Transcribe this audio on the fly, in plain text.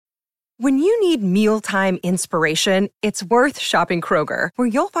When you need mealtime inspiration, it's worth shopping Kroger, where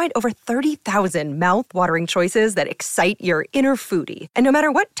you'll find over 30,000 mouth-watering choices that excite your inner foodie. And no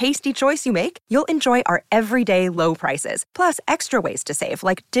matter what tasty choice you make, you'll enjoy our everyday low prices, plus extra ways to save,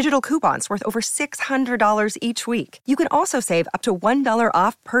 like digital coupons worth over $600 each week. You can also save up to $1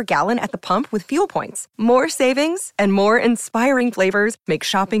 off per gallon at the pump with fuel points. More savings and more inspiring flavors make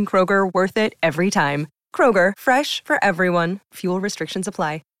shopping Kroger worth it every time. Kroger, fresh for everyone. Fuel restrictions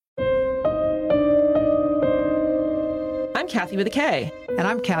apply. I'm Kathy with a K. And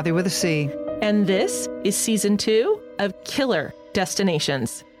I'm Kathy with a C. And this is Season 2 of Killer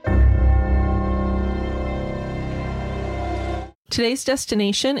Destinations. Today's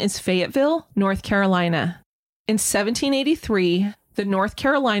destination is Fayetteville, North Carolina. In 1783, the North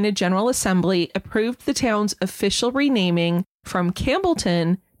Carolina General Assembly approved the town's official renaming from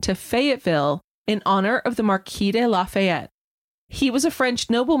Campbellton to Fayetteville in honor of the Marquis de Lafayette. He was a French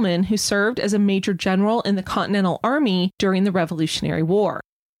nobleman who served as a major general in the Continental Army during the Revolutionary War.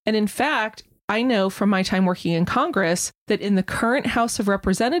 And in fact, I know from my time working in Congress that in the current House of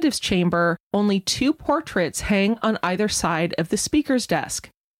Representatives chamber, only 2 portraits hang on either side of the Speaker's desk.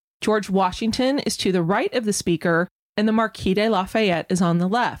 George Washington is to the right of the Speaker, and the Marquis de Lafayette is on the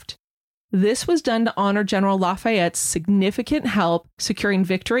left. This was done to honor General Lafayette's significant help securing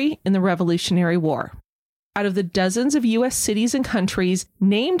victory in the Revolutionary War. Out of the dozens of U.S. cities and countries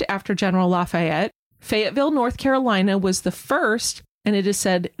named after General Lafayette, Fayetteville, North Carolina was the first, and it is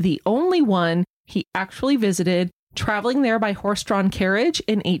said the only one, he actually visited, traveling there by horse-drawn carriage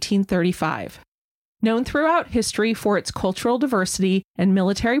in 1835. Known throughout history for its cultural diversity and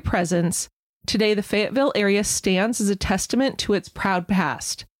military presence, today the Fayetteville area stands as a testament to its proud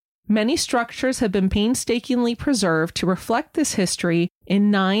past. Many structures have been painstakingly preserved to reflect this history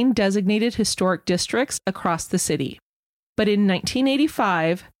in 9 designated historic districts across the city. But in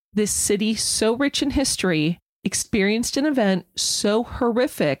 1985, this city so rich in history experienced an event so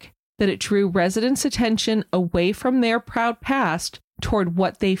horrific that it drew residents' attention away from their proud past toward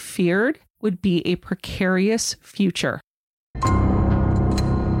what they feared would be a precarious future.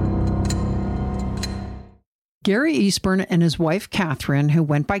 Gary Eastburn and his wife, Catherine, who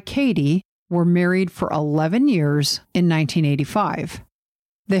went by Katie, were married for 11 years in 1985.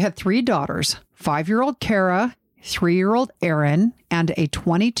 They had 3 daughters, 5-year-old Kara, 3-year-old Erin, and a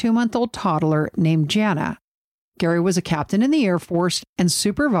 22-month-old toddler named Jana. Gary was a captain in the Air Force and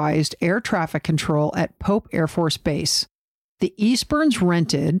supervised air traffic control at Pope Air Force Base. The Eastburns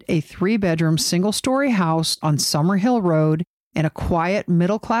rented a 3-bedroom single-story house on Summerhill Road in a quiet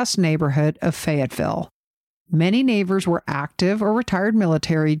middle-class neighborhood of Fayetteville. Many neighbors were active or retired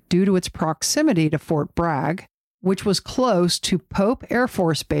military due to its proximity to Fort Bragg, which was close to Pope Air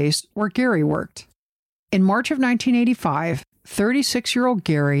Force Base where Gary worked. In March of 1985, 36-year-old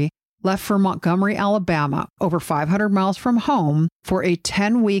Gary left for Montgomery, Alabama, over 500 miles from home, for a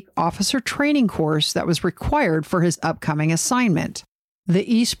 10-week officer training course that was required for his upcoming assignment. The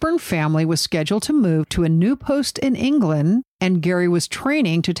Eastburn family was scheduled to move to a new post in England, and Gary was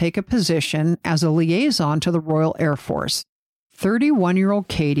training to take a position as a liaison to the Royal Air Force. 31-year-old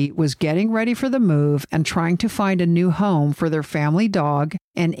Katie was getting ready for the move and trying to find a new home for their family dog,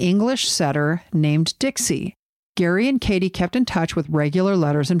 an English setter named Dixie. Gary and Katie kept in touch with regular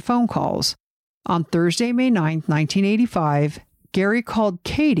letters and phone calls. On Thursday, May 9, 1985, Gary called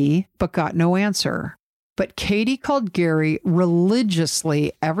Katie but got no answer. But Katie called Gary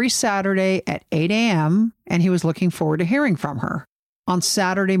religiously every Saturday at 8 a.m., and he was looking forward to hearing from her. On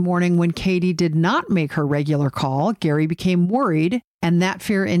Saturday morning, when Katie did not make her regular call, Gary became worried, and that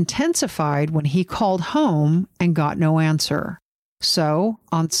fear intensified when he called home and got no answer. So,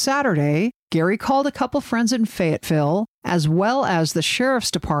 on Saturday, Gary called a couple friends in Fayetteville, as well as the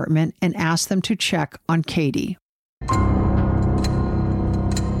sheriff's department, and asked them to check on Katie.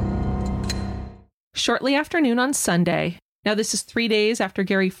 Shortly after noon on Sunday, now this is 3 days after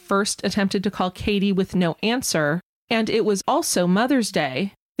Gary first attempted to call Katie with no answer, and it was also Mother's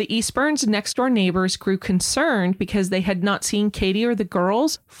Day, the Eastburns' next-door neighbors grew concerned because they had not seen Katie or the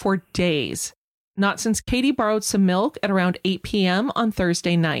girls for days. Not since Katie borrowed some milk at around 8 p.m. on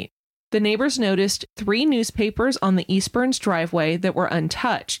Thursday night. The neighbors noticed 3 newspapers on the Eastburns' driveway that were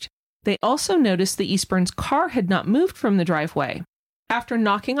untouched. They also noticed the Eastburns' car had not moved from the driveway. After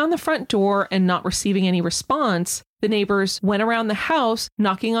knocking on the front door and not receiving any response, the neighbors went around the house,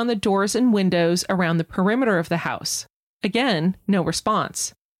 knocking on the doors and windows around the perimeter of the house. Again, no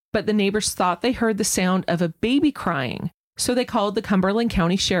response. But the neighbors thought they heard the sound of a baby crying, so they called the Cumberland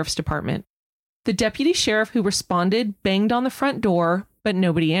County Sheriff's Department. The deputy sheriff who responded banged on the front door, but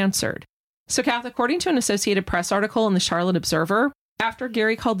nobody answered. So, Kath, according to an Associated Press article in the Charlotte Observer, After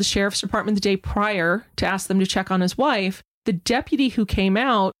Gary called the sheriff's department the day prior to ask them to check on his wife, the deputy who came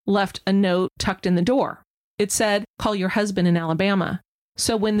out left a note tucked in the door. It said, "Call your husband in Alabama."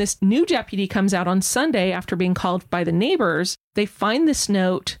 So when this new deputy comes out on Sunday after being called by the neighbors, they find this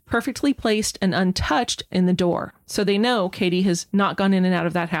note perfectly placed and untouched in the door. So they know Katie has not gone in and out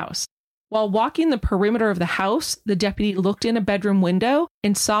of that house. While walking the perimeter of the house, the deputy looked in a bedroom window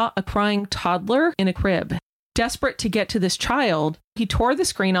and saw a crying toddler in a crib. Desperate to get to this child, he tore the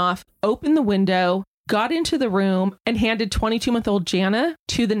screen off, opened the window, got into the room, and handed 22-month-old Jana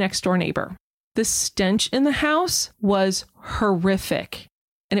to the next door neighbor. The stench in the house was horrific,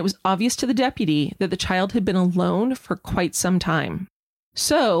 and it was obvious to the deputy that the child had been alone for quite some time.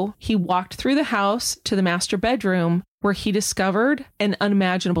 So he walked through the house to the master bedroom, where he discovered an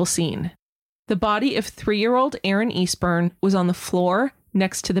unimaginable scene. The body of 3-year-old Aaron Eastburn was on the floor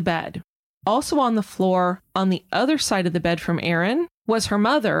next to the bed. Also on the floor, on the other side of the bed from Aaron, was her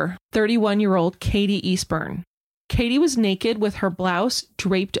mother, 31-year-old Katie Eastburn. Katie was naked with her blouse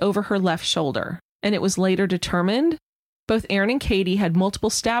draped over her left shoulder, and it was later determined both Aaron and Katie had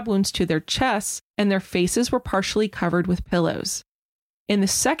multiple stab wounds to their chests, and their faces were partially covered with pillows. In the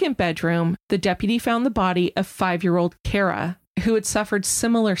second bedroom, the deputy found the body of 5-year-old Kara, who had suffered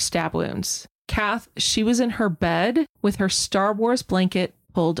similar stab wounds. Kath, she was in her bed with her Star Wars blanket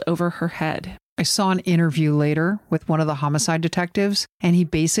pulled over her head. I saw an interview later with one of the homicide detectives, and he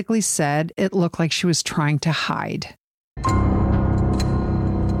basically said it looked like she was trying to hide.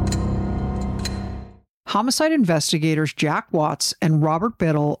 Homicide investigators Jack Watts and Robert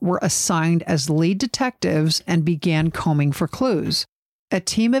Biddle were assigned as lead detectives and began combing for clues. A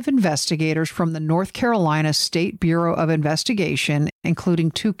team of investigators from the North Carolina State Bureau of Investigation,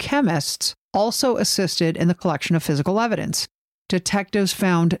 including 2 chemists, also assisted in the collection of physical evidence. Detectives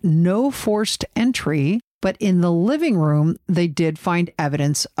found no forced entry, but in the living room, they did find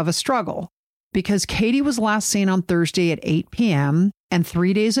evidence of a struggle. Because Katie was last seen on Thursday at 8 p.m., and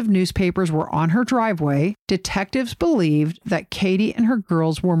 3 days of newspapers were on her driveway, detectives believed that Katie and her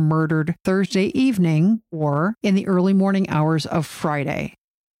girls were murdered Thursday evening or in the early morning hours of Friday.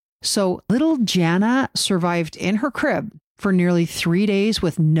 So little Jana survived in her crib for nearly 3 days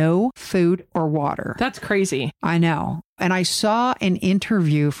with no food or water. That's crazy. I know. And I saw an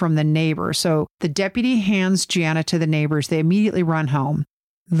interview from the neighbor. So the deputy hands Jana to the neighbors. They immediately run home.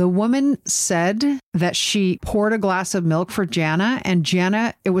 The woman said that she poured a glass of milk for Jana, and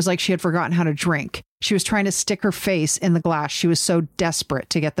Jana, it was like she had forgotten how to drink. She was trying to stick her face in the glass. She was so desperate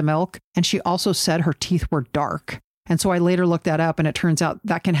to get the milk. And she also said her teeth were dark. And so I later looked that up, and it turns out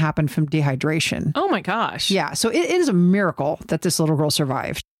that can happen from dehydration. Oh my gosh. Yeah, so it is a miracle that this little girl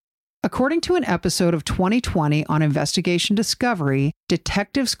survived. According to an episode of 2020 on Investigation Discovery,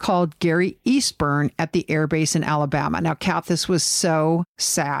 detectives called Gary Eastburn at the airbase in Alabama. Now, Kath, this was so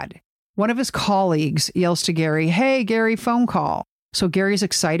sad. One of his colleagues yells to Gary, "Hey, Gary, phone call." So Gary's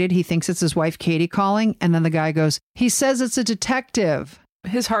excited. He thinks it's his wife, Katie, calling. And then the guy goes, "He says it's a detective."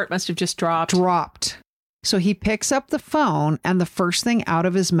 His heart must have just dropped. So he picks up the phone, and the first thing out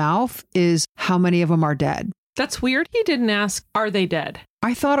of his mouth is, "How many of them are dead?" That's weird. He didn't ask, "Are they dead?"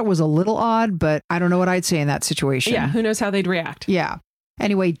 I thought it was a little odd, but I don't know what I'd say in that situation. Yeah, who knows how they'd react. Yeah.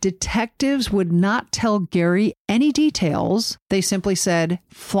 Anyway, detectives would not tell Gary any details. They simply said,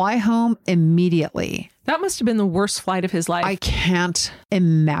 "Fly home immediately." That must have been the worst flight of his life. I can't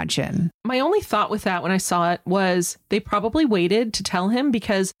imagine. My only thought with that when I saw it was they probably waited to tell him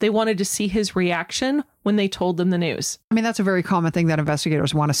because they wanted to see his reaction when they told them the news. I mean, that's a very common thing that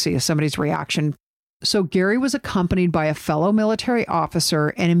investigators want to see, is somebody's reaction. So Gary was accompanied by a fellow military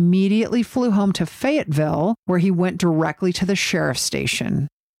officer and immediately flew home to Fayetteville, where he went directly to the sheriff's station.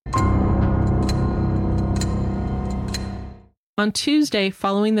 On Tuesday,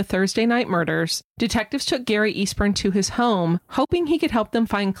 following the Thursday night murders, detectives took Gary Eastburn to his home, hoping he could help them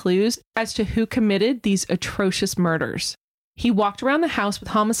find clues as to who committed these atrocious murders. He walked around the house with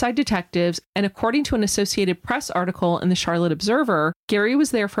homicide detectives, and according to an Associated Press article in the Charlotte Observer, Gary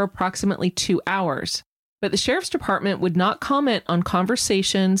was there for approximately 2 hours. But the sheriff's department would not comment on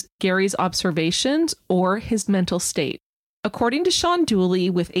conversations, Gary's observations, or his mental state. According to Sean Dooley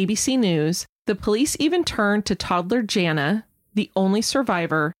with ABC News, the police even turned to toddler Jana, the only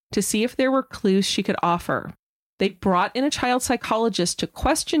survivor, to see if there were clues she could offer. They brought in a child psychologist to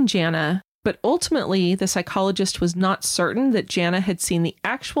question Jana, but ultimately the psychologist was not certain that Jana had seen the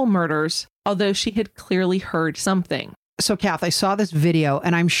actual murders, although she had clearly heard something. So, Kath, I saw this video,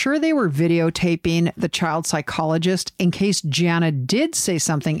 and I'm sure they were videotaping the child psychologist in case Jana did say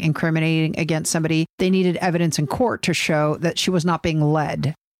something incriminating against somebody. They needed evidence in court to show that she was not being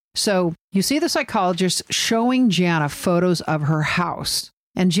led. So you see the psychologist showing Jana photos of her house.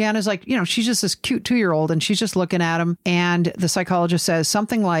 And Jana's like, she's just this cute 2-year-old and she's just looking at him. And the psychologist says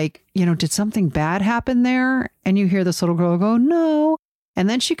something like, did something bad happen there? And you hear this little girl go, no. And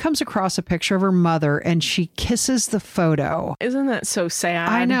then she comes across a picture of her mother and she kisses the photo. Isn't that so sad?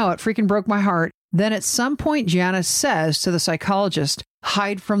 I know. It freaking broke my heart. Then at some point, Jana says to the psychologist,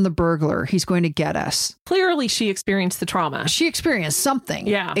 hide from the burglar. He's going to get us. Clearly, she experienced the trauma. She experienced something.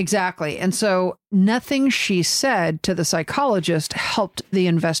 Yeah. Exactly. And so nothing she said to the psychologist helped the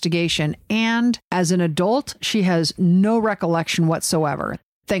investigation. And as an adult, she has no recollection whatsoever.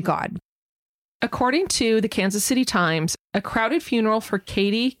 Thank God. According to the Kansas City Times, a crowded funeral for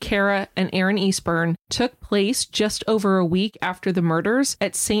Katie, Kara, and Aaron Eastburn took place just over a week after the murders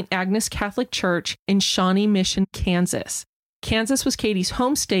at St. Agnes Catholic Church in Shawnee Mission, Kansas. Kansas was Katie's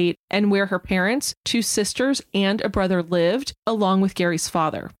home state and where her parents, 2 sisters, and a brother lived, along with Gary's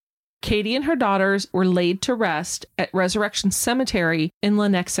father. Katie and her daughters were laid to rest at Resurrection Cemetery in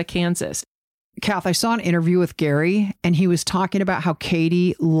Lenexa, Kansas. Kath, I saw an interview with Gary, and he was talking about how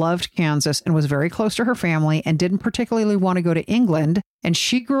Katie loved Kansas and was very close to her family and didn't particularly want to go to England. And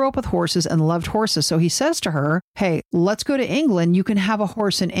she grew up with horses and loved horses. So he says to her, hey, let's go to England. You can have a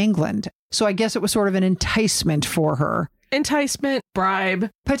horse in England. So I guess it was sort of an enticement for her. Enticement, bribe.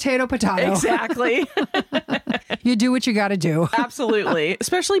 Potato. Exactly. You do what you got to do. Absolutely.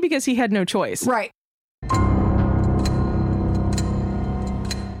 Especially because he had no choice. Right.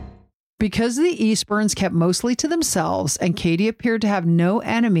 Because the Eastburns kept mostly to themselves and Katie appeared to have no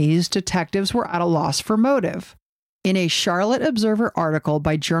enemies, detectives were at a loss for motive. In a Charlotte Observer article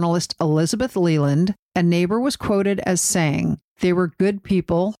by journalist Elizabeth Leland, a neighbor was quoted as saying, they were good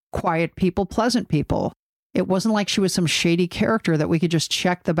people, quiet people, pleasant people. It wasn't like she was some shady character that we could just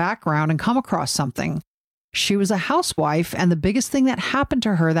check the background and come across something. She was a housewife, and the biggest thing that happened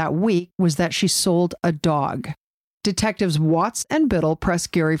to her that week was that she sold a dog. Detectives Watts and Biddle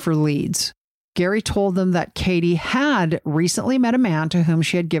pressed Gary for leads. Gary told them that Katie had recently met a man to whom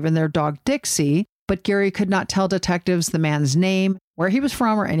she had given their dog Dixie, but Gary could not tell detectives the man's name, where he was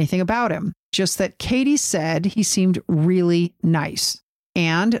from, or anything about him. Just that Katie said he seemed really nice.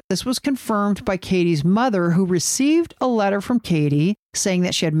 And this was confirmed by Katie's mother, who received a letter from Katie saying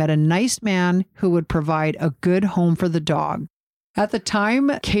that she had met a nice man who would provide a good home for the dog. At the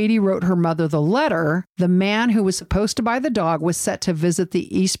time Katie wrote her mother the letter, the man who was supposed to buy the dog was set to visit the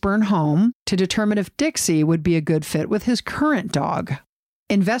Eastburn home to determine if Dixie would be a good fit with his current dog.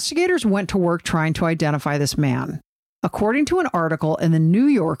 Investigators went to work trying to identify this man. According to an article in the New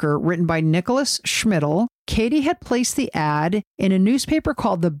Yorker written by Nicholas Schmidl, Katie had placed the ad in a newspaper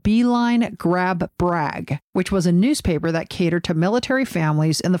called the Beeline Grab Bragg, which was a newspaper that catered to military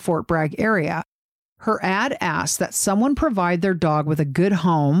families in the Fort Bragg area. Her ad asked that someone provide their dog with a good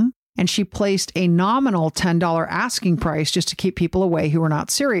home, and she placed a nominal $10 asking price just to keep people away who were not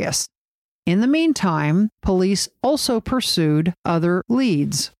serious. In the meantime, police also pursued other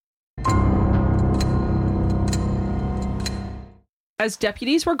leads. As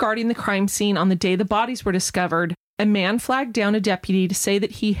deputies were guarding the crime scene on the day the bodies were discovered, a man flagged down a deputy to say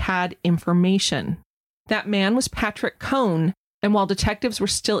that he had information. That man was Patrick Cohn, and while detectives were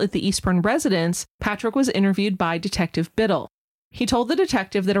still at the Eastburn residence, Patrick was interviewed by Detective Biddle. He told the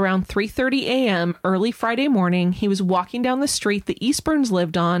detective that around 3:30 a.m. early Friday morning, he was walking down the street the Eastburns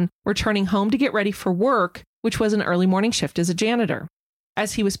lived on, returning home to get ready for work, which was an early morning shift as a janitor.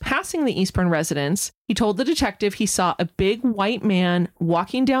 As he was passing the Eastburn residence, he told the detective he saw a big white man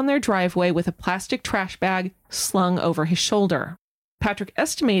walking down their driveway with a plastic trash bag slung over his shoulder. Patrick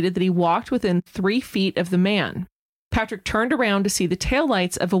estimated that he walked within 3 feet of the man. Patrick turned around to see the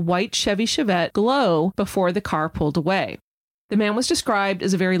taillights of a white Chevy Chevette glow before the car pulled away. The man was described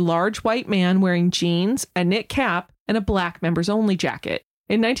as a very large white man wearing jeans, a knit cap, and a black members-only jacket.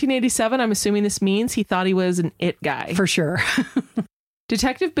 In 1987, I'm assuming this means he thought he was an it guy. For sure.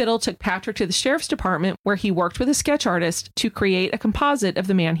 Detective Biddle took Patrick to the sheriff's department where he worked with a sketch artist to create a composite of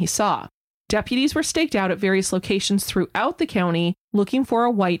the man he saw. Deputies were staked out at various locations throughout the county looking for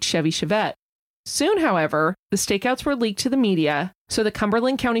a white Chevy Chevette. Soon, however, the stakeouts were leaked to the media, so the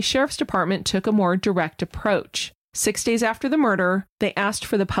Cumberland County Sheriff's Department took a more direct approach. 6 days after the murder, they asked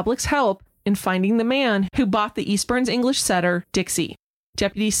for the public's help in finding the man who bought the Eastburn's English setter, Dixie.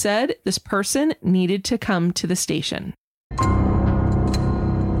 Deputies said this person needed to come to the station.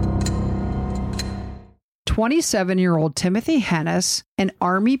 27-year-old Timothy Hennis, an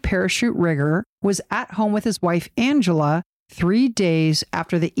Army parachute rigger, was at home with his wife Angela 3 days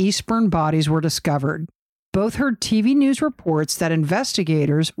after the Eastburn bodies were discovered. Both heard TV news reports that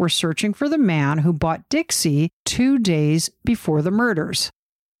investigators were searching for the man who bought Dixie 2 days before the murders.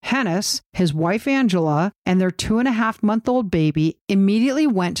 Hennis, his wife Angela, and their 2.5-month-old baby immediately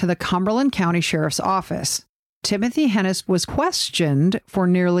went to the Cumberland County Sheriff's Office. Timothy Hennis was questioned for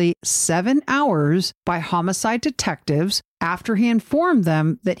nearly 7 hours by homicide detectives after he informed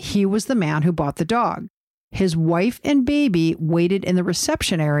them that he was the man who bought the dog. His wife and baby waited in the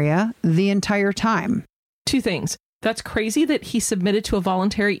reception area the entire time. 2 things. That's crazy that he submitted to a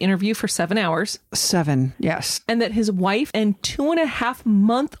voluntary interview for 7 hours. 7, yes. And that his wife and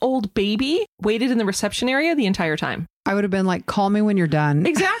 2.5-month-old baby waited in the reception area the entire time. I would have been like, call me when you're done.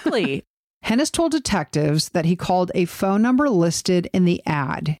 Exactly. Hennis told detectives that he called a phone number listed in the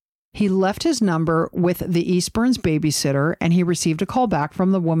ad. He left his number with the Eastburn's babysitter, and he received a call back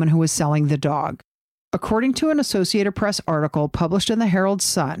from the woman who was selling the dog. According to an Associated Press article published in the Herald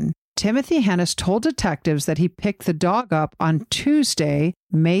Sun, Timothy Hennis told detectives that he picked the dog up on Tuesday,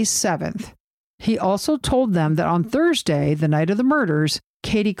 May 7th. He also told them that on Thursday, the night of the murders,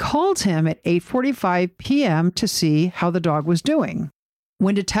 Katie called him at 8:45 p.m. to see how the dog was doing.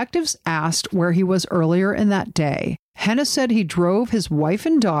 When detectives asked where he was earlier in that day, Hennis said he drove his wife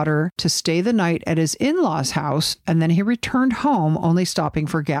and daughter to stay the night at his in-laws' house, and then he returned home, only stopping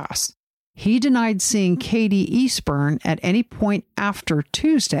for gas. He denied seeing Katie Eastburn at any point after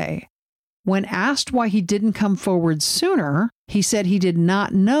Tuesday. When asked why he didn't come forward sooner, he said he did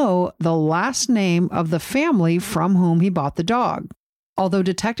not know the last name of the family from whom he bought the dog. Although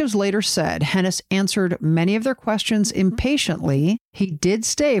detectives later said Hennis answered many of their questions impatiently, he did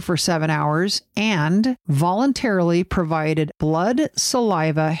stay for 7 hours and voluntarily provided blood,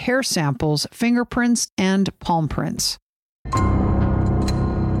 saliva, hair samples, fingerprints, and palm prints.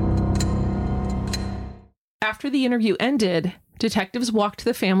 After the interview ended, detectives walked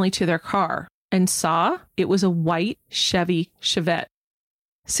the family to their car and saw it was a white Chevy Chevette.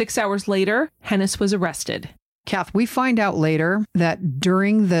 6 hours later, Hennis was arrested. Kath, we find out later that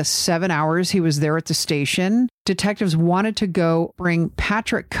during the 7 hours he was there at the station, detectives wanted to go bring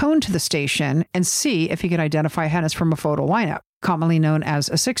Patrick Cohn to the station and see if he could identify Hennis from a photo lineup, commonly known as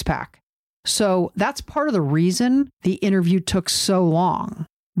a six-pack. So that's part of the reason the interview took so long.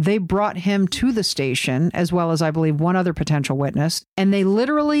 They brought him to the station, as well as, I believe, one other potential witness, and they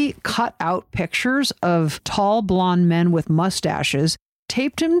literally cut out pictures of tall blonde men with mustaches,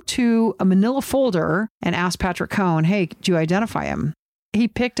 taped him to a manila folder, and asked Patrick Cohn, hey, do you identify him? He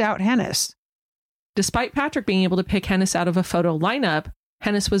picked out Hennis. Despite Patrick being able to pick Hennis out of a photo lineup,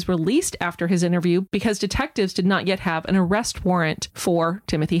 Hennis was released after his interview because detectives did not yet have an arrest warrant for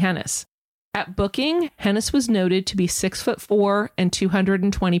Timothy Hennis. At booking, Hennis was noted to be 6'4" and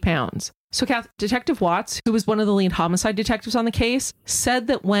 220 pounds. So Kath, Detective Watts, who was one of the lead homicide detectives on the case, said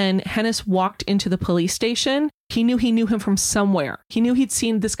that when Hennis walked into the police station, he knew him from somewhere. He knew he'd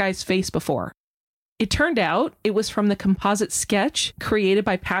seen this guy's face before. It turned out it was from the composite sketch created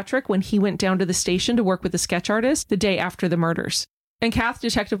by Patrick when he went down to the station to work with the sketch artist the day after the murders. And Kath,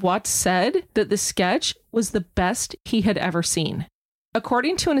 Detective Watts said that the sketch was the best he had ever seen.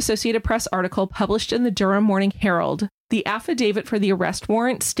 According to an Associated Press article published in the Durham Morning Herald, the affidavit for the arrest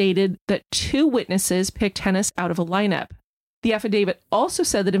warrant stated that 2 witnesses picked Hennis out of a lineup. The affidavit also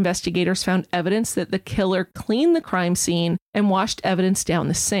said that investigators found evidence that the killer cleaned the crime scene and washed evidence down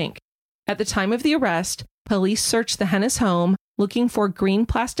the sink. At the time of the arrest, police searched the Hennis home looking for green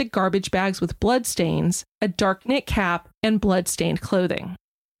plastic garbage bags with bloodstains, a dark knit cap, and blood-stained clothing.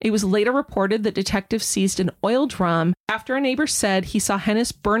 It was later reported that detectives seized an oil drum after a neighbor said he saw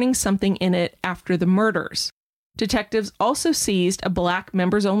Hennis burning something in it after the murders. Detectives also seized a black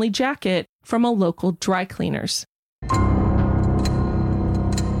members-only jacket from a local dry cleaners.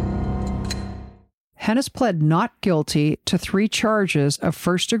 Hennis pled not guilty to 3 charges of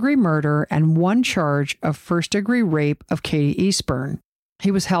first-degree murder and 1 charge of first-degree rape of Katie Eastburn.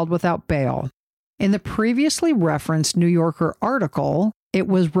 He was held without bail. In the previously referenced New Yorker article, it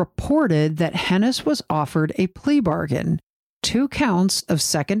was reported that Hennis was offered a plea bargain, 2 counts of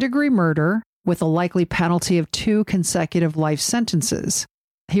second-degree murder with a likely penalty of 2 consecutive life sentences.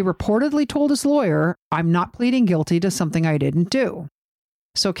 He reportedly told his lawyer, I'm not pleading guilty to something I didn't do.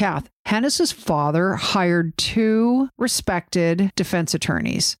 So, Kath, Hennis's father hired 2 respected defense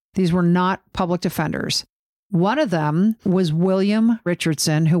attorneys. These were not public defenders. One of them was William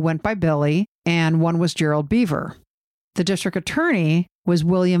Richardson, who went by Billy, and one was Gerald Beaver. The district attorney was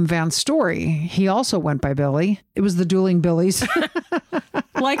William Van Story. He also went by Billy. It was the dueling Billies.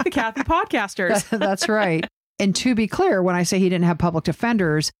 Like the Kathy podcasters. That's right. And to be clear, when I say he didn't have public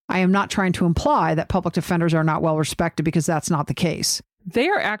defenders, I am not trying to imply that public defenders are not well respected, because that's not the case. They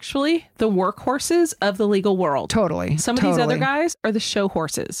are actually the workhorses of the legal world. Totally. Some of these other guys are the show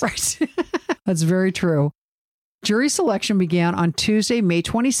horses. Right. That's very true. Jury selection began on Tuesday, May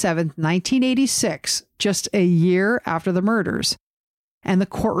 27, 1986, just a year after the murders. And the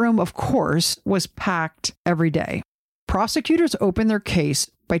courtroom, of course, was packed every day. Prosecutors opened their case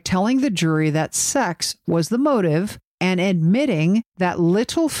by telling the jury that sex was the motive and admitting that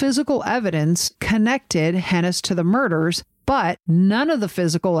little physical evidence connected Hennis to the murders, but none of the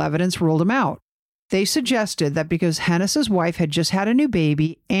physical evidence ruled him out. They suggested that because Hennis's wife had just had a new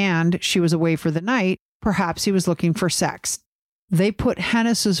baby and she was away for the night, perhaps he was looking for sex. They put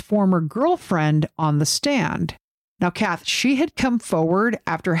Hennis's former girlfriend on the stand. Now, Kath, she had come forward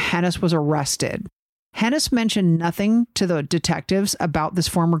after Hennis was arrested. Hennis mentioned nothing to the detectives about this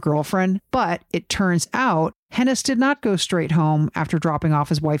former girlfriend, but it turns out Hennis did not go straight home after dropping off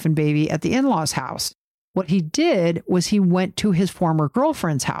his wife and baby at the in-laws' house. What he did was he went to his former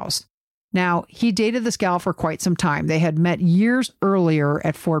girlfriend's house. Now, he dated this gal for quite some time. They had met years earlier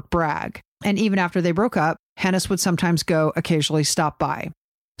at Fort Bragg. And even after they broke up, Hennis would sometimes go occasionally stop by.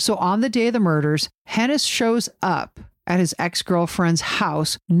 So on the day of the murders, Hennis shows up at his ex-girlfriend's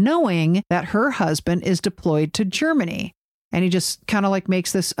house knowing that her husband is deployed to Germany. And he just kind of like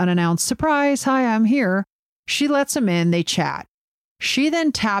makes this unannounced surprise, "Hi, I'm here." She lets him in, they chat. She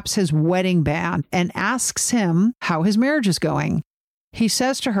then taps his wedding band and asks him how his marriage is going. He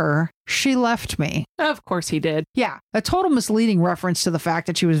says to her, "She left me." Of course he did. Yeah, a total misleading reference to the fact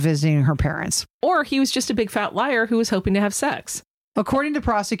that she was visiting her parents. Or he was just a big fat liar who was hoping to have sex. According to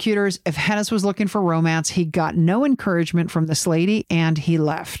prosecutors, if Hennis was looking for romance, he got no encouragement from this lady and he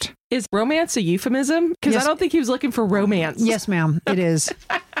left. Is romance a euphemism? Because Yes. I don't think he was looking for romance. Yes, ma'am, it is.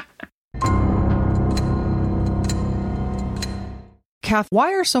 Kath,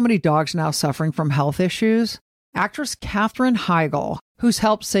 why are so many dogs now suffering from health issues? Actress Katherine Heigl, who's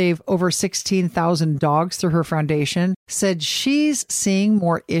helped save over 16,000 dogs through her foundation, said she's seeing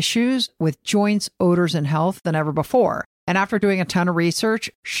more issues with joints, odors, and health than ever before. And after doing a ton of research,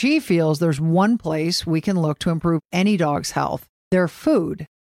 she feels there's one place we can look to improve any dog's health: their food.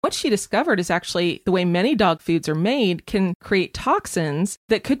 What she discovered is actually the way many dog foods are made can create toxins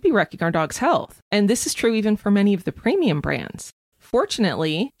that could be wrecking our dog's health. And this is true even for many of the premium brands.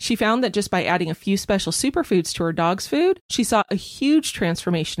 Fortunately, she found that just by adding a few special superfoods to her dog's food, she saw a huge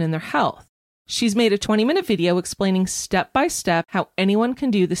transformation in their health. She's made a 20-minute video explaining step by step how anyone can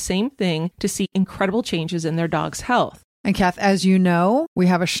do the same thing to see incredible changes in their dog's health. And Kath, as you know, we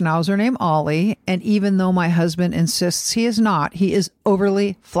have a schnauzer named Ollie, and even though my husband insists he is not, he is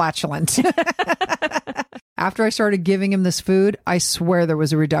overly flatulent. After I started giving him this food, I swear there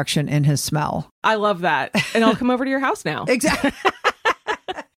was a reduction in his smell. I love that. And I'll come over to your house now. Exactly.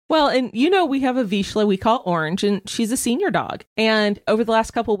 Well, and you know, we have a Vizsla we call Orange, and she's a senior dog. And over the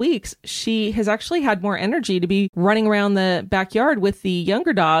last couple of weeks, she has actually had more energy to be running around the backyard with the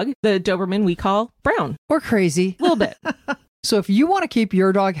younger dog, the Doberman we call Brown. Or crazy. A little bit. So if you want to keep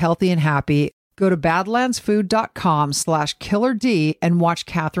your dog healthy and happy, go to badlandsfood.com/killerd and watch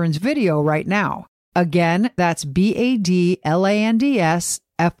Catherine's video right now. Again, that's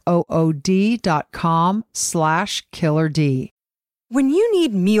badlandsfood.com/killerd. When you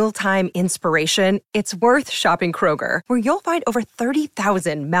need mealtime inspiration, it's worth shopping Kroger, where you'll find over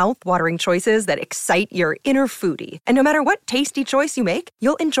 30,000 mouth-watering choices that excite your inner foodie. And no matter what tasty choice you make,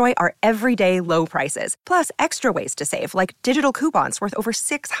 you'll enjoy our everyday low prices, plus extra ways to save, like digital coupons worth over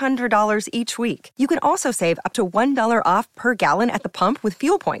 $600 each week. You can also save up to $1 off per gallon at the pump with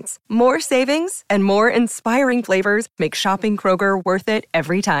fuel points. More savings and more inspiring flavors make shopping Kroger worth it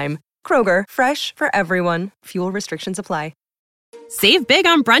every time. Kroger, fresh for everyone. Fuel restrictions apply. Save big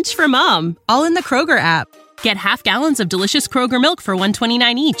on brunch for mom, all in the Kroger app. Get half gallons of delicious Kroger milk for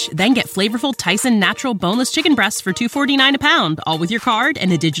 $1.29 each. Then get flavorful Tyson natural boneless chicken breasts for $2.49 a pound, all with your card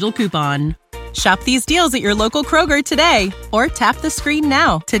and a digital coupon. Shop these deals at your local Kroger today, or tap the screen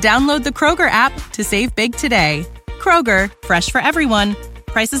now to download the Kroger app to save big today. Kroger, fresh for everyone.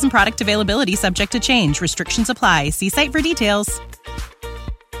 Prices and product availability subject to change. Restrictions apply. See site for details.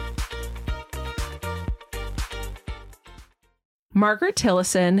 Margaret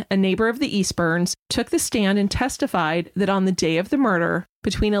Tillison, a neighbor of the Eastburns, took the stand and testified that on the day of the murder,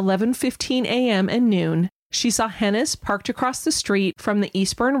 between 11:15 a.m. and noon, she saw Hennis parked across the street from the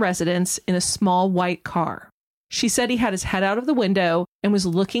Eastburn residence in a small white car. She said he had his head out of the window and was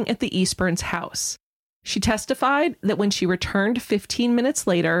looking at the Eastburns' house. She testified that when she returned 15 minutes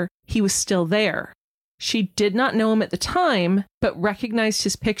later, he was still there. She did not know him at the time, but recognized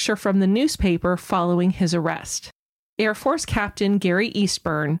his picture from the newspaper following his arrest. Air Force Captain Gary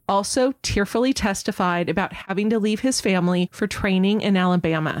Eastburn also tearfully testified about having to leave his family for training in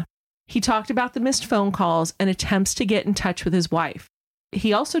Alabama. He talked about the missed phone calls and attempts to get in touch with his wife.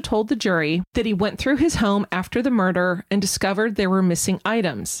 He also told the jury that he went through his home after the murder and discovered there were missing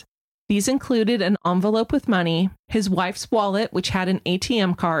items. These included an envelope with money, his wife's wallet, which had an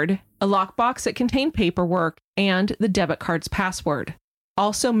ATM card, a lockbox that contained paperwork, and the debit card's password.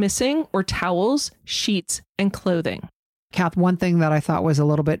 Also missing were towels, sheets, and clothing. Kath, one thing that I thought was a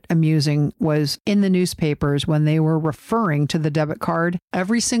little bit amusing was in the newspapers when they were referring to the debit card,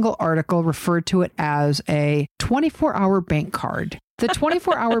 every single article referred to it as a 24-hour bank card. The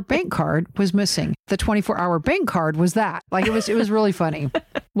 24-hour bank card was missing. The 24-hour bank card was that. Like it was really funny.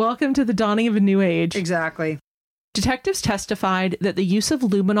 Welcome to the dawning of a new age. Exactly. Detectives testified that the use of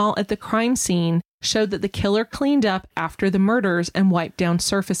luminol at the crime scene showed that the killer cleaned up after the murders and wiped down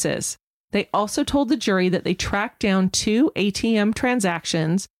surfaces. They also told the jury that they tracked down 2 ATM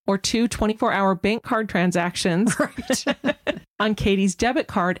transactions, or 2 24-hour bank card transactions, on Katie's debit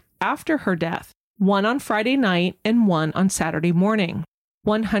card after her death, one on Friday night and one on Saturday morning.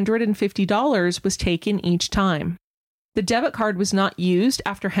 $150 was taken each time. The debit card was not used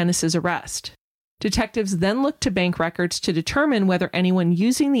after Hennis's arrest. Detectives then looked to bank records to determine whether anyone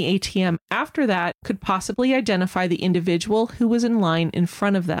using the ATM after that could possibly identify the individual who was in line in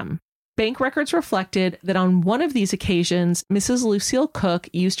front of them. Bank records reflected that on one of these occasions, Mrs. Lucille Cook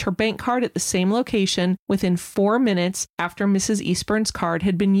used her bank card at the same location within 4 minutes after Mrs. Eastburn's card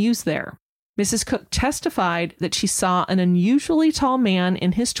had been used there. Mrs. Cook testified that she saw an unusually tall man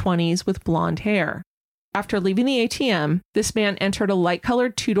in his 20s with blonde hair. After leaving the ATM, this man entered a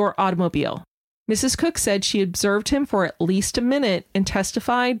light-colored 2-door automobile. Mrs. Cook said she observed him for at least a minute and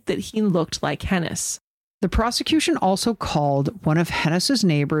testified that he looked like Hennis. The prosecution also called one of Hennis's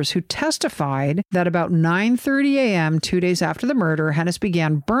neighbors who testified that about 9:30 a.m., 2 days after the murder, Hennis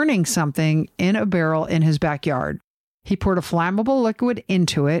began burning something in a barrel in his backyard. He poured a flammable liquid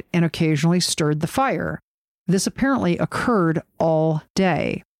into it and occasionally stirred the fire. This apparently occurred all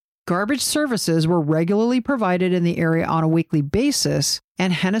day. Garbage services were regularly provided in the area on a weekly basis,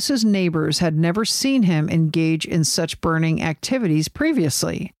 and Hennis's neighbors had never seen him engage in such burning activities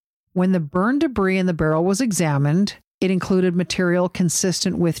previously. When the burned debris in the barrel was examined, it included material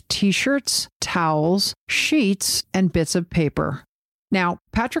consistent with t-shirts, towels, sheets, and bits of paper. Now,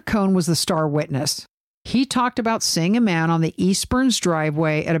 Patrick Cohn was the star witness. He talked about seeing a man on the Eastburn's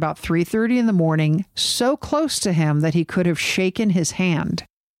driveway at about 3:30 in the morning, so close to him that he could have shaken his hand.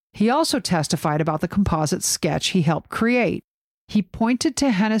 He also testified about the composite sketch he helped create. He pointed to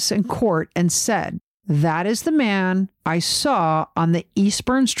Hennis in court and said, "That is the man I saw on the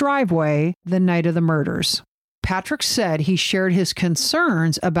Eastburn's driveway the night of the murders." Patrick said he shared his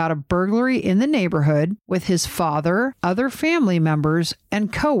concerns about a burglary in the neighborhood with his father, other family members,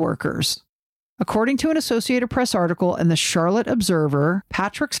 and co-workers. According to an Associated Press article in the Charlotte Observer,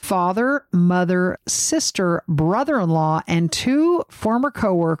 Patrick's father, mother, sister, brother-in-law, and 2 former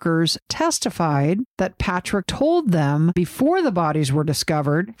co-workers testified that Patrick told them before the bodies were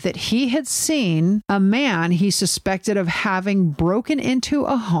discovered that he had seen a man he suspected of having broken into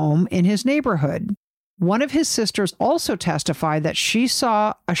a home in his neighborhood. One of his sisters also testified that she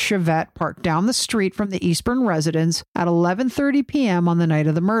saw a Chevette parked down the street from the Eastburn residence at 11:30 p.m. on the night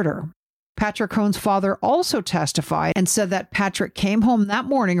of the murder. Patrick Cohn's father also testified and said that Patrick came home that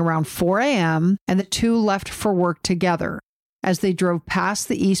morning around 4 a.m. and the two left for work together. As they drove past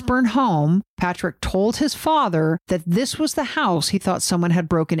the Eastburn home, Patrick told his father that this was the house he thought someone had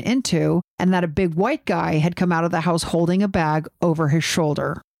broken into and that a big white guy had come out of the house holding a bag over his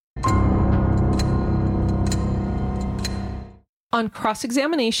shoulder. On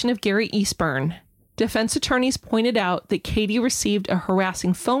cross-examination of Gary Eastburn, defense attorneys pointed out that Katie received a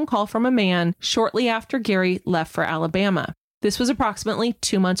harassing phone call from a man shortly after Gary left for Alabama. This was approximately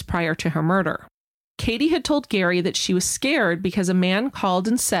 2 months prior to her murder. Katie had told Gary that she was scared because a man called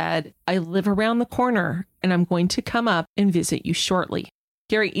and said, "I live around the corner and I'm going to come up and visit you shortly."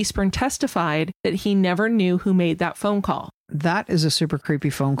 Gary Eastburn testified that he never knew who made that phone call. That is a super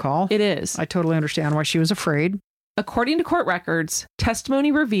creepy phone call. It is. I totally understand why she was afraid. According to court records,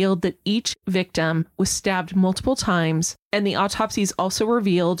 testimony revealed that each victim was stabbed multiple times, and the autopsies also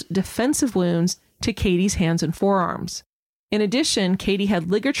revealed defensive wounds to Katie's hands and forearms. In addition, Katie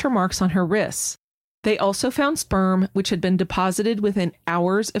had ligature marks on her wrists. They also found sperm, which had been deposited within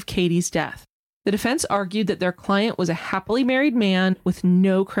hours of Katie's death. The defense argued that their client was a happily married man with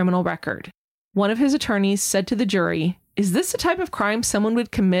no criminal record. One of his attorneys said to the jury, "Is this the type of crime someone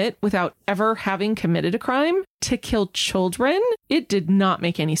would commit without ever having committed a crime? To kill children? It did not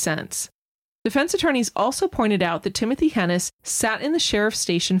make any sense." Defense attorneys also pointed out that Timothy Hennis sat in the sheriff's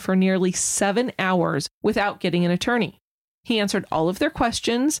station for nearly 7 hours without getting an attorney. He answered all of their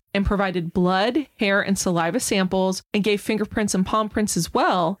questions and provided blood, hair, and saliva samples and gave fingerprints and palm prints as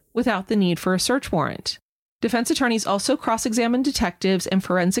well without the need for a search warrant. Defense attorneys also cross-examined detectives and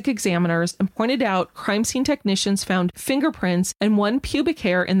forensic examiners and pointed out crime scene technicians found fingerprints and one pubic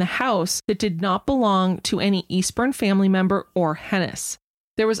hair in the house that did not belong to any Eastburn family member or Hennis.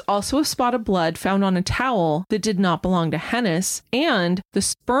 There was also a spot of blood found on a towel that did not belong to Hennis, and the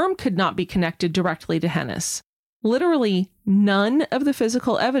sperm could not be connected directly to Hennis. Literally, none of the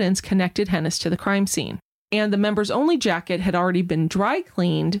physical evidence connected Hennis to the crime scene. And the members-only jacket had already been dry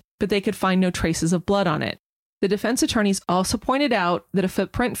cleaned, but they could find no traces of blood on it. The defense attorneys also pointed out that a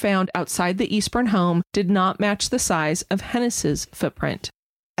footprint found outside the Eastburn home did not match the size of Hennis's footprint.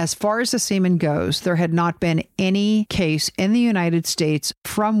 As far as the semen goes, there had not been any case in the United States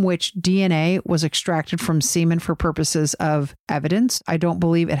from which DNA was extracted from semen for purposes of evidence. I don't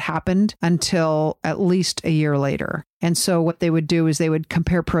believe it happened until at least a year later. And so what they would do is they would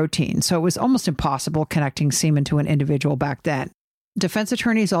compare protein. So it was almost impossible connecting semen to an individual back then. Defense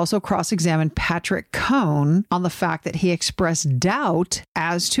attorneys also cross-examined Patrick Cohn on the fact that he expressed doubt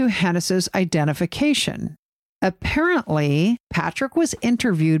as to Hennis's identification. Apparently, Patrick was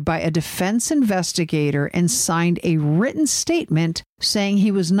interviewed by a defense investigator and signed a written statement saying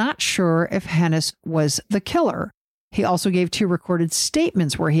he was not sure if Hennis was the killer. He also gave 2 recorded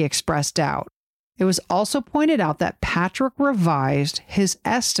statements where he expressed doubt. It was also pointed out that Patrick revised his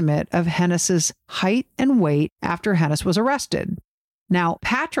estimate of Hennis's height and weight after Hennis was arrested. Now,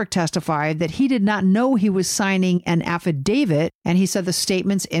 Patrick testified that he did not know he was signing an affidavit, and he said the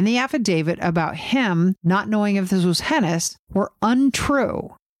statements in the affidavit about him not knowing if this was Hennis were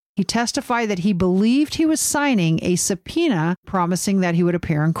untrue. He testified that he believed he was signing a subpoena promising that he would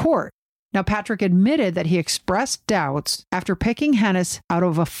appear in court. Now, Patrick admitted that he expressed doubts after picking Hennis out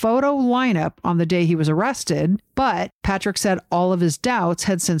of a photo lineup on the day he was arrested, but Patrick said all of his doubts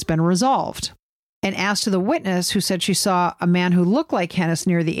had since been resolved. And as to the witness who said she saw a man who looked like Hennis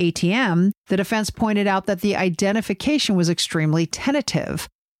near the ATM, the defense pointed out that the identification was extremely tentative.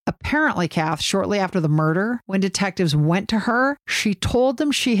 Apparently, Kath, shortly after the murder, when detectives went to her, she told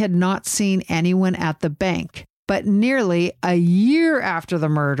them she had not seen anyone at the bank. But nearly a year after the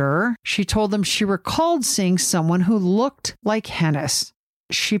murder, she told them she recalled seeing someone who looked like Hennis.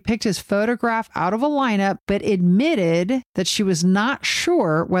 She picked his photograph out of a lineup, but admitted that she was not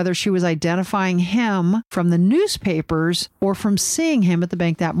sure whether she was identifying him from the newspapers or from seeing him at the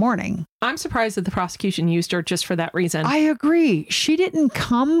bank that morning. I'm surprised that the prosecution used her just for that reason. I agree. She didn't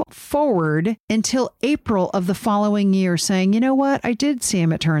come forward until April of the following year saying, you know what, I did see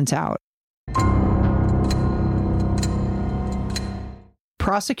him, it turns out.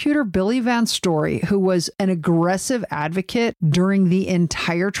 Prosecutor Billy Van Story, who was an aggressive advocate during the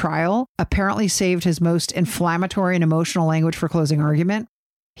entire trial, apparently saved his most inflammatory and emotional language for closing argument.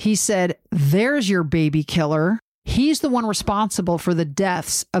 He said, "There's your baby killer. He's the one responsible for the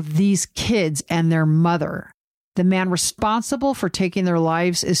deaths of these kids and their mother. The man responsible for taking their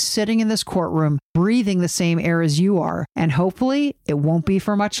lives is sitting in this courtroom, breathing the same air as you are, and hopefully it won't be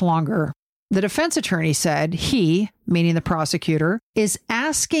for much longer." The defense attorney said he, meaning the prosecutor, is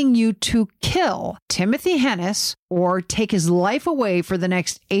asking you to kill Timothy Hennis or take his life away for the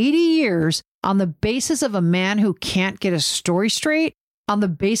next 80 years on the basis of a man who can't get his story straight, on the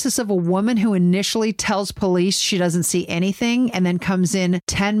basis of a woman who initially tells police she doesn't see anything and then comes in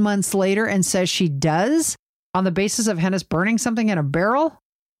 10 months later and says she does, on the basis of Hennis burning something in a barrel.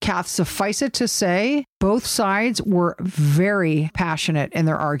 Kath, suffice it to say, both sides were very passionate in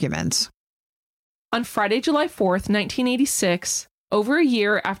their arguments. On Friday, July 4th, 1986, over a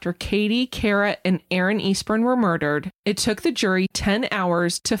year after Katie, Kara, and Aaron Eastburn were murdered, it took the jury 10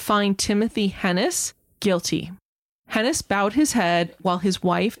 hours to find Timothy Hennis guilty. Hennis bowed his head while his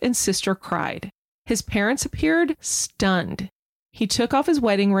wife and sister cried. His parents appeared stunned. He took off his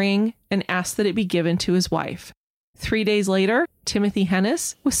wedding ring and asked that it be given to his wife. 3 days later, Timothy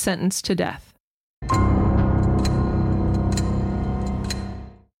Hennis was sentenced to death.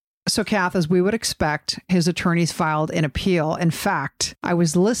 So, Kath, as we would expect, his attorneys filed an appeal. In fact, I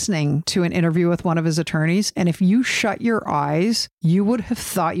was listening to an interview with one of his attorneys, and if you shut your eyes, you would have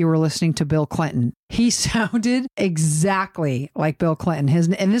thought you were listening to Bill Clinton. He sounded exactly like Bill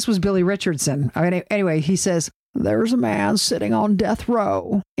Clinton. And this was Billy Richardson. Anyway, he says, "There's a man sitting on death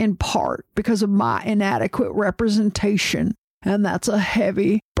row, in part because of my inadequate representation. And that's a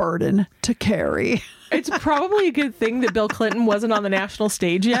heavy burden to carry." It's probably a good thing that Bill Clinton wasn't on the national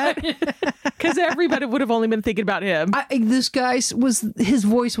stage yet, because everybody would have only been thinking about him. This guy's his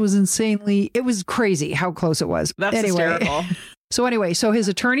voice was insanely, it was crazy how close it was. That's hysterical. So anyway, so his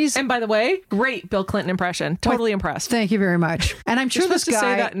attorneys... And by the way, great Bill Clinton impression. Totally impressed. Thank you very much. And I'm sure You're this supposed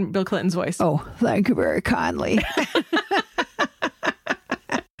guy... to say that in Bill Clinton's voice. Oh, thank you very kindly.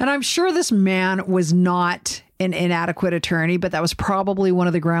 And I'm sure this man was not an inadequate attorney, but that was probably one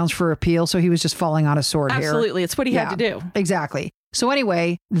of the grounds for appeal. So he was just falling on a sword here. Absolutely. It's what he had to do. Exactly. So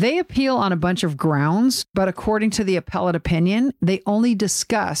anyway, they appeal on a bunch of grounds, but according to the appellate opinion, they only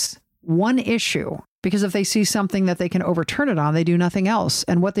discuss one issue. Because if they see something that they can overturn it on, they do nothing else.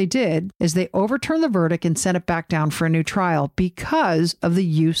 And what they did is they overturned the verdict and sent it back down for a new trial because of the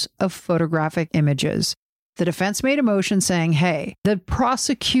use of photographic images. The defense made a motion saying, hey, the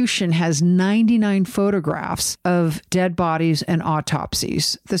prosecution has 99 photographs of dead bodies and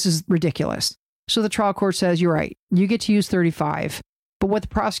autopsies. This is ridiculous. So the trial court says, you're right, you get to use 35. But what the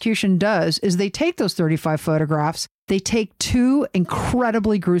prosecution does is they take those 35 photographs, they take 2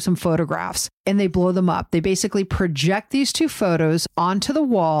 incredibly gruesome photographs, and they blow them up. They basically project these 2 photos onto the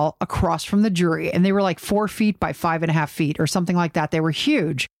wall across from the jury. And they were like 4 feet by 5.5 feet or something like that. They were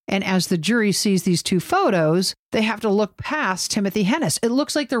huge. And as the jury sees these 2 photos, they have to look past Timothy Hennis. It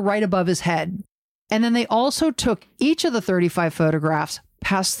looks like they're right above his head. And then they also took each of the 35 photographs,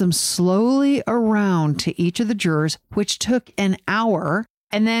 passed them slowly around to each of the jurors, which took an hour.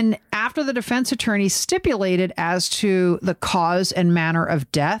 And then after the defense attorney stipulated as to the cause and manner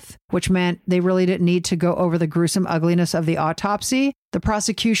of death, which meant they really didn't need to go over the gruesome ugliness of the autopsy, the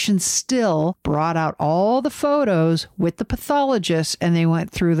prosecution still brought out all the photos with the pathologists and they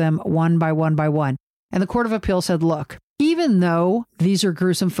went through them one by one by one. And the Court of Appeal said, look, even though these are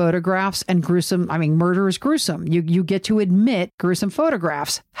gruesome photographs and murder is gruesome, you get to admit gruesome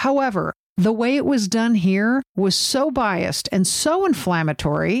photographs. However, the way it was done here was so biased and so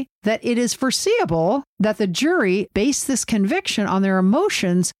inflammatory that it is foreseeable that the jury based this conviction on their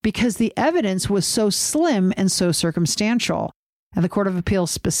emotions because the evidence was so slim and so circumstantial. And the Court of Appeal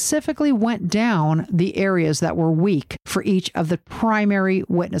specifically went down the areas that were weak for each of the primary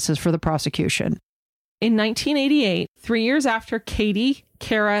witnesses for the prosecution. In 1988, 3 years after Katie,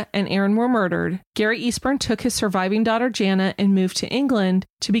 Kara, and Aaron were murdered, Gary Eastburn took his surviving daughter Jana and moved to England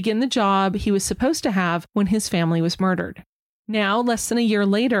to begin the job he was supposed to have when his family was murdered. Now, less than a year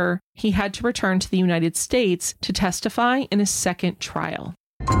later, he had to return to the United States to testify in a second trial.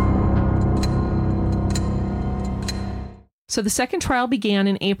 So the second trial began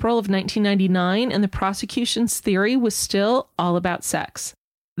in April of 1999, and the prosecution's theory was still all about sex.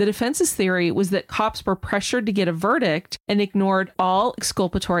 The defense's theory was that cops were pressured to get a verdict and ignored all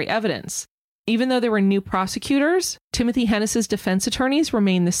exculpatory evidence. Even though there were new prosecutors, Timothy Hennis's defense attorneys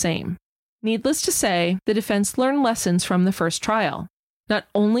remained the same. Needless to say, the defense learned lessons from the first trial. Not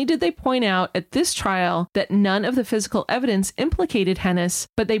only did they point out at this trial that none of the physical evidence implicated Hennis,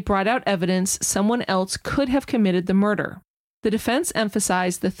 but they brought out evidence someone else could have committed the murder. The defense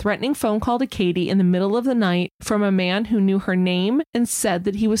emphasized the threatening phone call to Katie in the middle of the night from a man who knew her name and said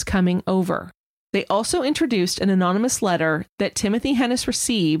that he was coming over. They also introduced an anonymous letter that Timothy Hennis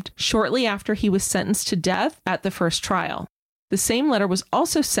received shortly after he was sentenced to death at the first trial. The same letter was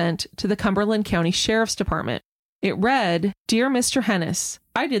also sent to the Cumberland County Sheriff's Department. It read, "Dear Mr. Hennis,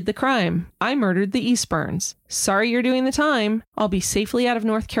 I did the crime. I murdered the Eastburns. Sorry you're doing the time. I'll be safely out of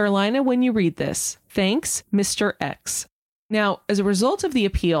North Carolina when you read this. Thanks, Mr. X." Now, as a result of the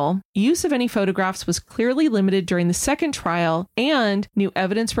appeal, use of any photographs was clearly limited during the second trial, and new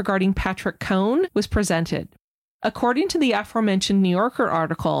evidence regarding Patrick Cohn was presented. According to the aforementioned New Yorker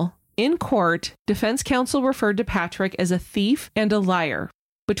article, in court, defense counsel referred to Patrick as a thief and a liar.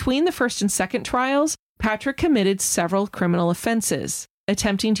 Between the first and second trials, Patrick committed several criminal offenses: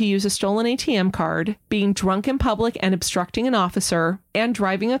 attempting to use a stolen ATM card, being drunk in public and obstructing an officer, and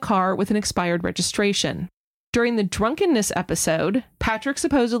driving a car with an expired registration. During the drunkenness episode, Patrick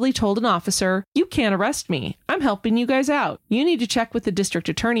supposedly told an officer, "You can't arrest me. I'm helping you guys out. You need to check with the district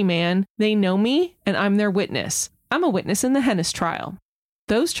attorney, man. They know me, and I'm their witness. I'm a witness in the Hennis trial."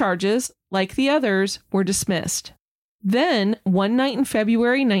 Those charges, like the others, were dismissed. Then, one night in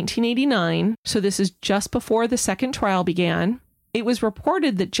February 1989, so this is just before the second trial began, it was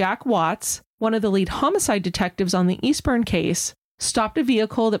reported that Jack Watts, one of the lead homicide detectives on the Eastburn case, stopped a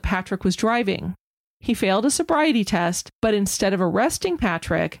vehicle that Patrick was driving. He failed a sobriety test, but instead of arresting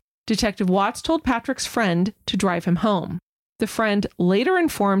Patrick, Detective Watts told Patrick's friend to drive him home. The friend later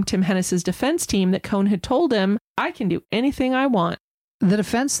informed Tim Hennis's defense team that Cohn had told him, "I can do anything I want." The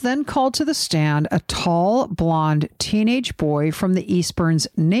defense then called to the stand a tall, blonde teenage boy from the Eastburns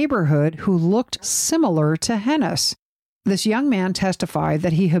neighborhood who looked similar to Hennis. This young man testified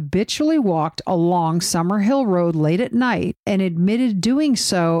that he habitually walked along Summerhill Road late at night and admitted doing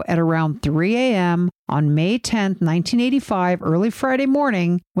so at around 3 a.m. on May 10, 1985, early Friday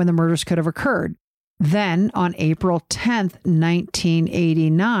morning, when the murders could have occurred. Then, on April 10,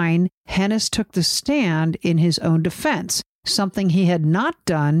 1989, Hennis took the stand in his own defense, something he had not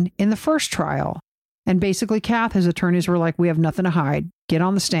done in the first trial. And basically, Kath, his attorneys were like, we have nothing to hide. Get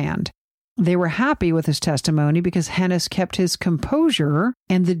on the stand. They were happy with his testimony because Hennis kept his composure,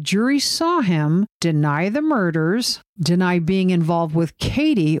 and the jury saw him deny the murders, deny being involved with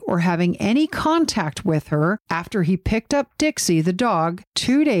Katie or having any contact with her after he picked up Dixie, the dog,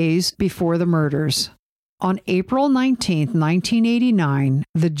 2 days before the murders. On April 19, 1989,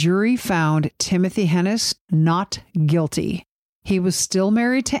 the jury found Timothy Hennis not guilty. He was still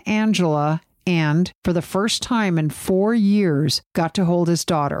married to Angela and, for the first time in 4 years, got to hold his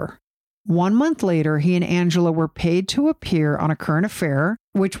daughter. 1 month later, he and Angela were paid to appear on A Current Affair,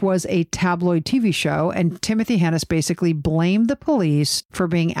 which was a tabloid TV show, and Timothy Hennis basically blamed the police for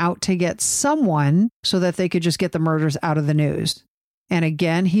being out to get someone so that they could just get the murders out of the news. And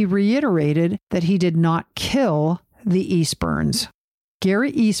again, he reiterated that he did not kill the Eastburns.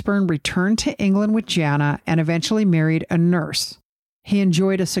 Gary Eastburn returned to England with Jana and eventually married a nurse. He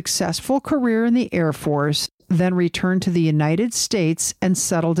enjoyed a successful career in the Air Force, then returned to the United States and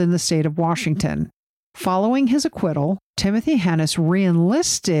settled in the state of Washington. Following his acquittal, Timothy Hennis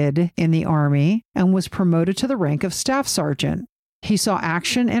re-enlisted in the Army and was promoted to the rank of Staff Sergeant. He saw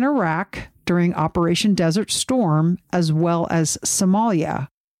action in Iraq during Operation Desert Storm, as well as Somalia.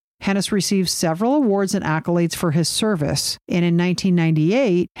 Hennis received several awards and accolades for his service, and in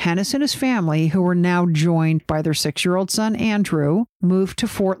 1998, Hennis and his family, who were now joined by their 6-year-old son Andrew, moved to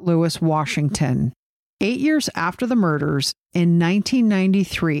Fort Lewis, Washington. 8 years after the murders, in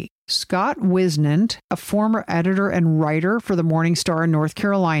 1993, Scott Wisnant, a former editor and writer for the Morning Star in North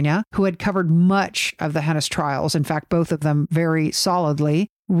Carolina, who had covered much of the Hennis trials, in fact, both of them very solidly,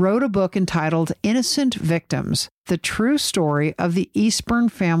 wrote a book entitled Innocent Victims, The True Story of the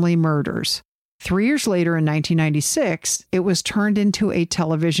Eastburn Family Murders. 3 years later, in 1996, it was turned into a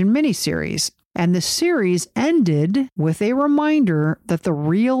television miniseries, and the series ended with a reminder that the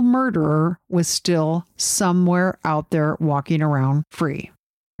real murderer was still somewhere out there walking around free.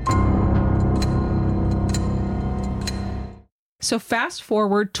 So fast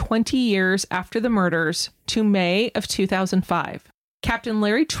forward 20 years after the murders to May of 2005. Captain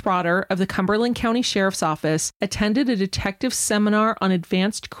Larry Trotter of the Cumberland County Sheriff's Office attended a detective seminar on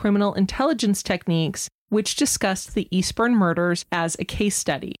advanced criminal intelligence techniques, which discussed the Eastburn murders as a case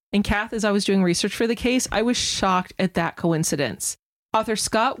study. And Kath, as I was doing research for the case, I was shocked at that coincidence. Author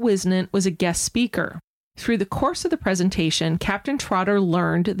Scott Wisnant was a guest speaker. Through the course of the presentation, Captain Trotter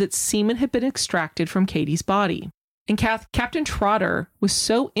learned that semen had been extracted from Katie's body. And Kath, Captain Trotter was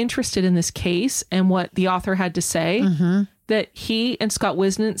so interested in this case and what the author had to say that he and Scott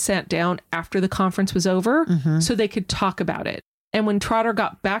Wisnant sat down after the conference was over so they could talk about it. And when Trotter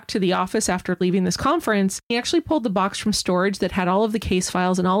got back to the office after leaving this conference, he actually pulled the box from storage that had all of the case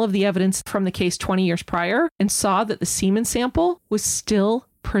files and all of the evidence from the case 20 years prior and saw that the semen sample was still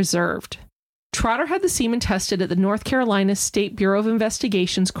preserved. Trotter had the semen tested at the North Carolina State Bureau of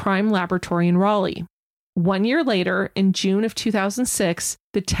Investigation's crime laboratory in Raleigh. 1 year later, in June of 2006,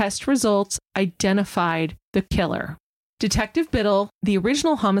 the test results identified the killer. Detective Biddle, the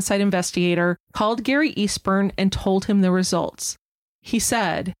original homicide investigator, called Gary Eastburn and told him the results. He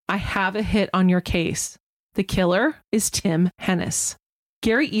said, "I have a hit on your case. The killer is Tim Hennis."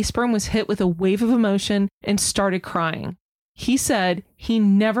 Gary Eastburn was hit with a wave of emotion and started crying. He said he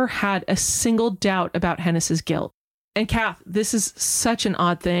never had a single doubt about Hennis's guilt. And Kath, this is such an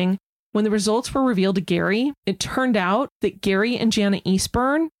odd thing. When the results were revealed to Gary, it turned out that Gary and Jana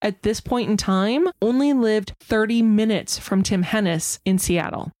Eastburn, at this point in time, only lived 30 minutes from Tim Hennis in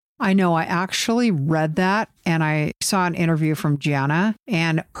Seattle. I know. I actually read that, and I saw an interview from Jana,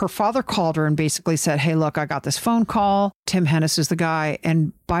 and her father called her and basically said, "Hey, look, I got this phone call. Tim Hennis is the guy.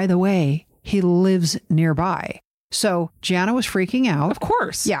 And by the way, he lives nearby." So Jana was freaking out. Of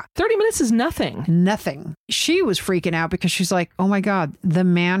course. Yeah. 30 minutes is nothing. Nothing. She was freaking out because she's like, oh my God, the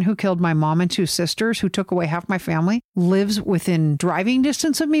man who killed my mom and 2 sisters, who took away half my family, lives within driving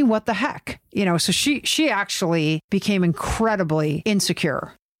distance of me. What the heck? You know, so she actually became incredibly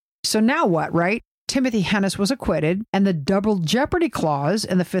insecure. So now what, right? Timothy Hennis was acquitted, and the double jeopardy clause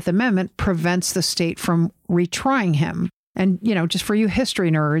in the 5th Amendment prevents the state from retrying him. And, you know, just for you history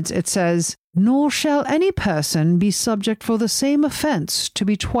nerds, it says, "Nor shall any person be subject for the same offense to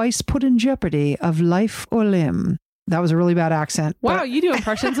be twice put in jeopardy of life or limb." That was a really bad accent. Wow, you do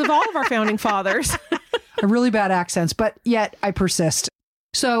impressions of all of our founding fathers. really bad accents, but yet I persist.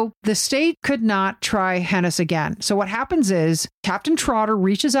 So the state could not try Hennis again. So what happens is Captain Trotter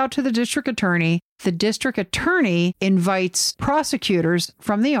reaches out to the district attorney. The district attorney invites prosecutors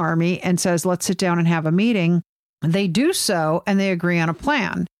from the Army and says, let's sit down and have a meeting. They do so, and they agree on a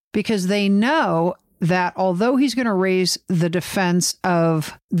plan because they know that although he's going to raise the defense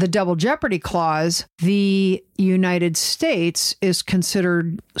of the double jeopardy clause, the United States is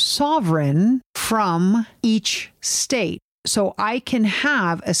considered sovereign from each state. So I can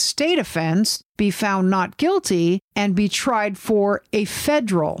have a state offense be found not guilty and be tried for a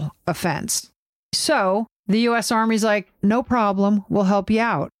federal offense. So the U.S. Army's like, no problem, we'll help you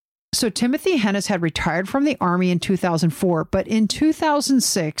out. So Timothy Hennis had retired from the Army in 2004, but in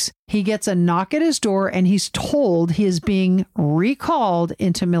 2006, he gets a knock at his door and he's told he is being recalled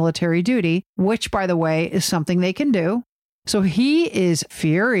into military duty, which, by the way, is something they can do. So he is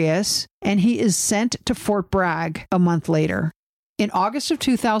furious and he is sent to Fort Bragg a month later. In August of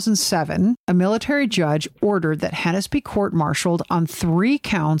 2007, a military judge ordered that Hennis be court-martialed on 3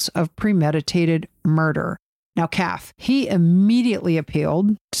 counts of premeditated murder. Now, Kath, he immediately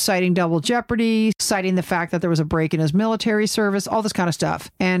appealed, citing double jeopardy, citing the fact that there was a break in his military service, all this kind of stuff.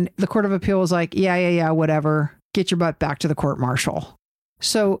 And the Court of Appeal was like, yeah, whatever. Get your butt back to the court-martial.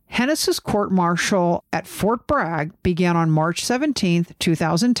 So Hennis's court-martial at Fort Bragg began on March 17th,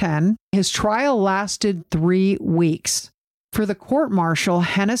 2010. His trial lasted 3 weeks. For the court-martial,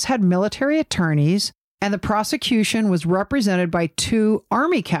 Hennis had military attorneys, and the prosecution was represented by 2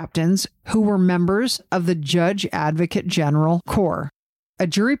 Army captains who were members of the Judge Advocate General Corps. A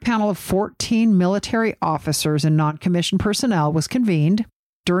jury panel of 14 military officers and non-commissioned personnel was convened.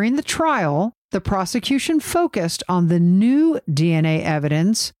 During the trial, the prosecution focused on the new DNA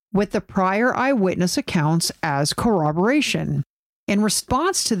evidence with the prior eyewitness accounts as corroboration. In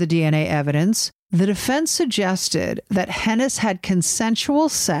response to the DNA evidence, the defense suggested that Hennis had consensual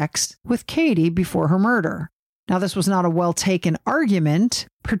sex with Katie before her murder. Now, this was not a well-taken argument,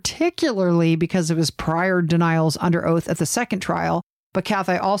 particularly because of his prior denials under oath at the second trial. But Kath,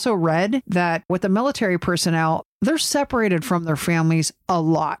 I also read that with the military personnel, they're separated from their families a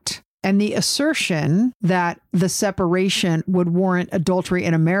lot. And the assertion that the separation would warrant adultery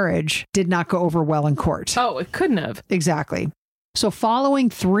in a marriage did not go over well in court. Oh, it couldn't have. Exactly. So following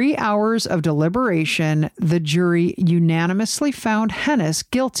 3 hours of deliberation, the jury unanimously found Hennis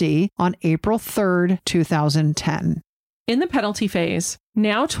guilty on April 3rd, 2010. In the penalty phase,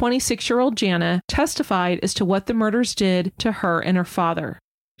 now 26-year-old Jana testified as to what the murders did to her and her father.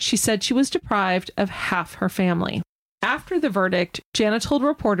 She said she was deprived of half her family. After the verdict, Jana told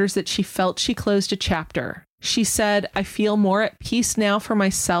reporters that she felt she closed a chapter. She said, "I feel more at peace now for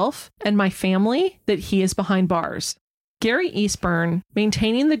myself and my family that he is behind bars." Gary Eastburn,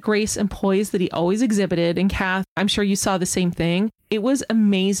 maintaining the grace and poise that he always exhibited, and Kath, I'm sure you saw the same thing. It was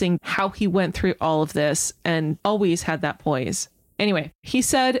amazing how he went through all of this and always had that poise. Anyway, he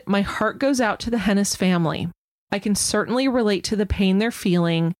said, "My heart goes out to the Hennis family. I can certainly relate to the pain they're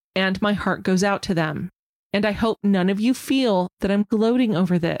feeling, and my heart goes out to them. And I hope none of you feel that I'm gloating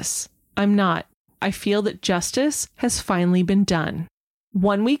over this. I'm not. I feel that justice has finally been done."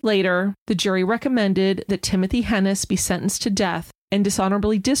 1 week later, the jury recommended that Timothy Hennis be sentenced to death and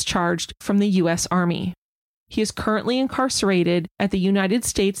dishonorably discharged from the U.S. Army. He is currently incarcerated at the United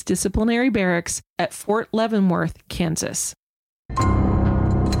States Disciplinary Barracks at Fort Leavenworth, Kansas.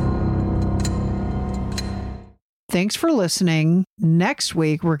 Thanks for listening. Next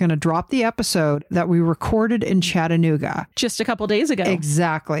week, we're going to drop the episode that we recorded in Chattanooga. Just a couple days ago.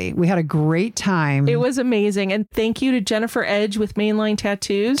 Exactly. We had a great time. It was amazing. And thank you to Jennifer Edge with Mainline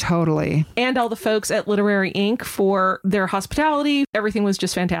Tattoos. Totally. And all the folks at Literary Inc. for their hospitality. Everything was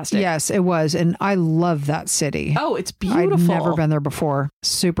just fantastic. Yes, it was. And I love that city. Oh, it's beautiful. I've never been there before.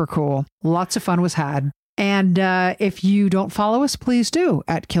 Super cool. Lots of fun was had. And if you don't follow us, please do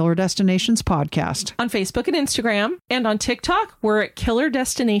at Killer Destinations Podcast. On Facebook and Instagram, and on TikTok, we're at Killer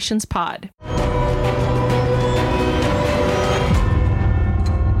Destinations Pod.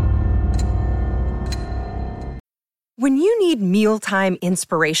 When you need mealtime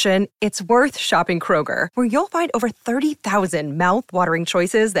inspiration, it's worth shopping Kroger, where you'll find over 30,000 mouth-watering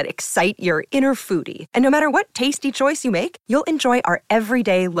choices that excite your inner foodie. And no matter what tasty choice you make, you'll enjoy our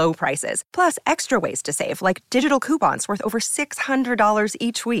everyday low prices, plus extra ways to save, like digital coupons worth over $600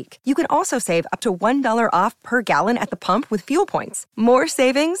 each week. You can also save up to $1 off per gallon at the pump with fuel points. More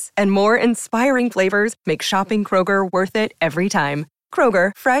savings and more inspiring flavors make shopping Kroger worth it every time.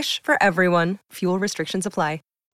 Kroger, fresh for everyone. Fuel restrictions apply.